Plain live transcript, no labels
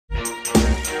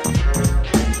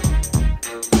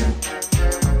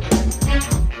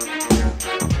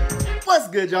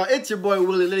good, y'all? It's your boy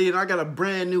Willie Liddy, and I got a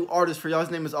brand new artist for y'all. His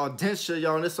name is Audentia,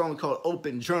 y'all, and this song is called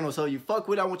Open Journal. So you fuck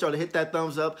with it, I want y'all to hit that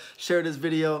thumbs up, share this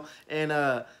video,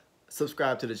 and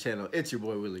subscribe to the channel. It's your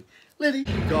boy Willie Liddy.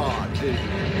 God, dude.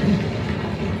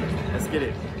 Let's get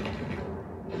it.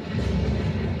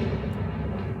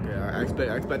 Okay,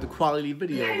 I expect a quality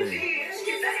video then.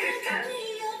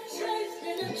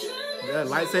 Yeah,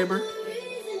 lightsaber.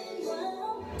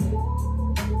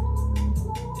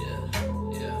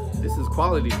 This is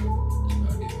quality.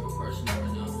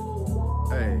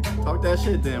 Hey, talk that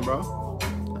shit then, bro.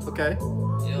 Okay.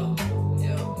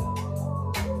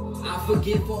 I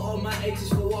forgive for all my exes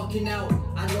for walking out.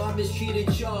 I know I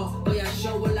mistreated y'all, but I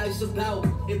show what life's about.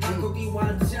 If I could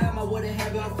rewind time, I wouldn't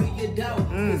have it all figured out.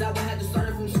 Cause I would have to start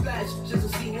it from scratch just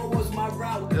to see what was my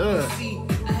route. You see,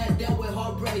 I had dealt with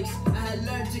heartbreaks. I had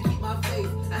learned to keep my faith.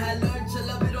 I had learned to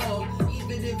love it all,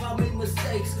 even if I made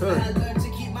mistakes. I had learned to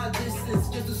keep my distance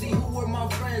just to see who were my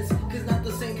friends. Cause not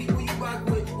the same people you rock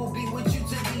with will be with you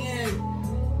to the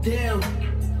end. Damn.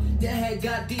 That had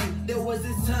got deep. There was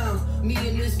this time me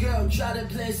and this girl tried to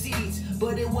plant seeds,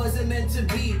 but it wasn't meant to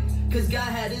be. Cause God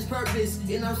had his purpose,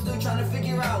 and I'm still trying to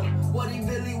figure out what he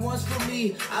really wants from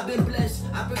me. I've been blessed,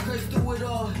 I've been cursed through it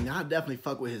all. Now I definitely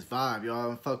fuck with his vibe,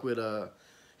 y'all. I fuck with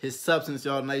his substance,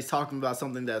 y'all. Now he's talking about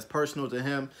something that's personal to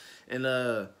him, and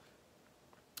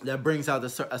that brings out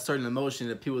a certain emotion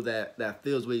to people that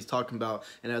feels what he's talking about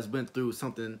and has been through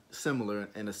something similar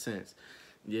in a sense.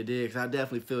 You dig? 'Cause I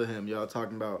definitely feel him, y'all,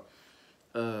 talking about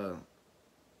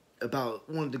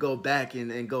wanting to go back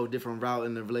and go a different route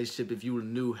in the relationship if you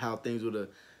knew how things would have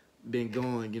been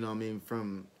going, you know what I mean,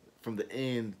 from the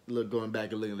end, going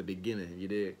back and looking at the beginning, you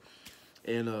dig?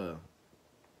 And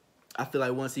I feel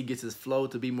like once he gets his flow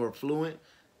to be more fluent,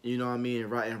 you know what I mean,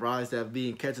 and rides that beat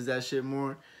and catches that shit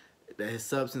more, that his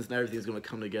substance and everything is going to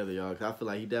come together, y'all. 'Cause I feel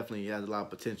like he definitely has a lot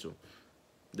of potential.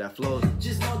 That flow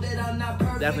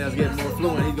definitely has to get more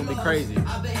fluent. He's gonna be crazy.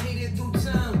 I've been hated through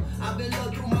time. I've been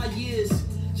loved through my years.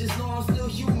 Just know I'm still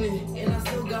human and I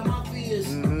still got my fears.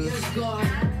 Yes, God.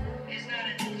 It's not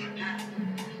an easy path.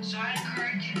 So I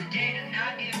encourage you today to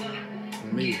not give up.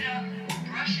 Get up,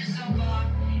 brush yourself off,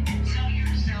 and tell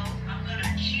yourself, I'm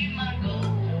gonna achieve my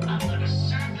goal. I'm gonna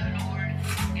serve the Lord.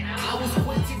 And I was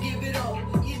quick to give it up,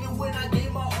 even when I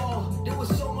gave my all. There was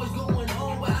so much going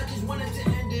on where I just wanted to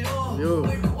end it all.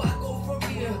 Where do I go from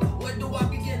here? Where do I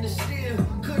begin to steer?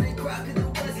 Couldn't cry cause there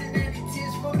wasn't any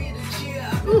tears for me to cheer.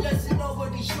 I've been blessing over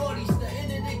these shorties. The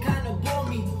internet kind of bore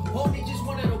me. Homie just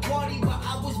wanted a party, but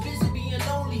I was busy being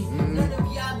lonely. None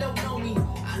of y'all don't know me.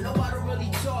 I know I don't really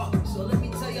talk. So let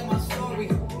me tell you my story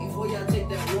before y'all take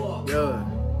that walk.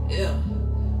 Yeah.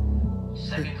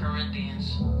 2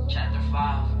 Corinthians chapter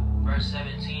 5 verse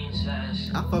 17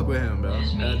 says, I fuck with him, bro.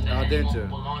 This means that anyone Audentia who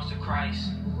belongs to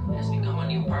Christ has become a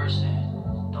new person.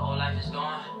 The old life is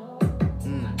gone. A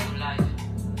new life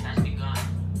has begun.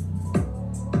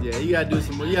 Yeah, you gotta do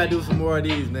some more. You gotta do some more of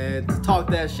these, man. Talk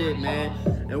that shit, man,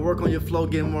 and work on your flow,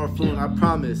 getting more fluent. I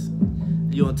promise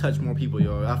you gonna touch more people,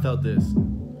 y'all. I felt this,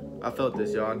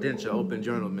 y'all. Audentia, Open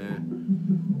Journal,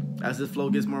 man. As his flow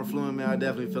gets more fluent, man, I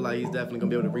definitely feel like he's definitely gonna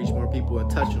be able to reach more people and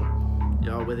touch them,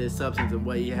 y'all, with his substance and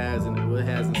what he has and what he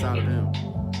has inside of him.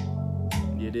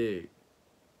 You dig?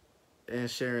 And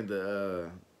sharing the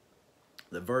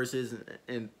verses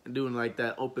and doing like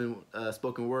that open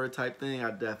spoken word type thing,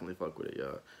 I definitely fuck with it,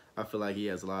 y'all. I feel like he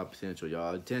has a lot of potential,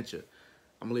 y'all. Audentia.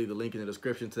 I'm gonna leave the link in the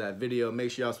description to that video.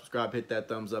 Make sure y'all subscribe, hit that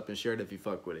thumbs up, and share it if you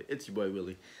fuck with it. It's your boy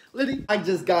Willie Liddy. I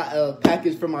just got a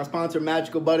package from our sponsor,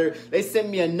 Magical Butter. They sent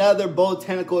me another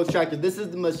botanical extractor. This is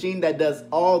the machine that does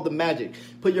all the magic.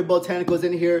 Put your botanicals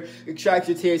in here, extracts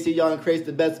your THC, y'all, and creates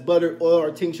the best butter, oil,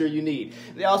 or tincture you need.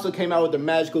 They also came out with the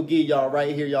magical ghee, y'all,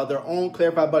 right here, y'all. Their own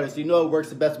clarified butter, so you know it works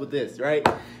the best with this, right?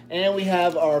 And we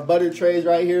have our butter trays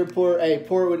right here. Pour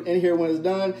it in here when it's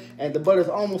done. And the butter's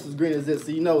almost as green as this,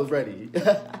 so you know it's ready.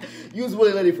 Use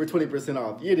Willie Liddy for 20%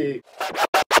 off. You dig?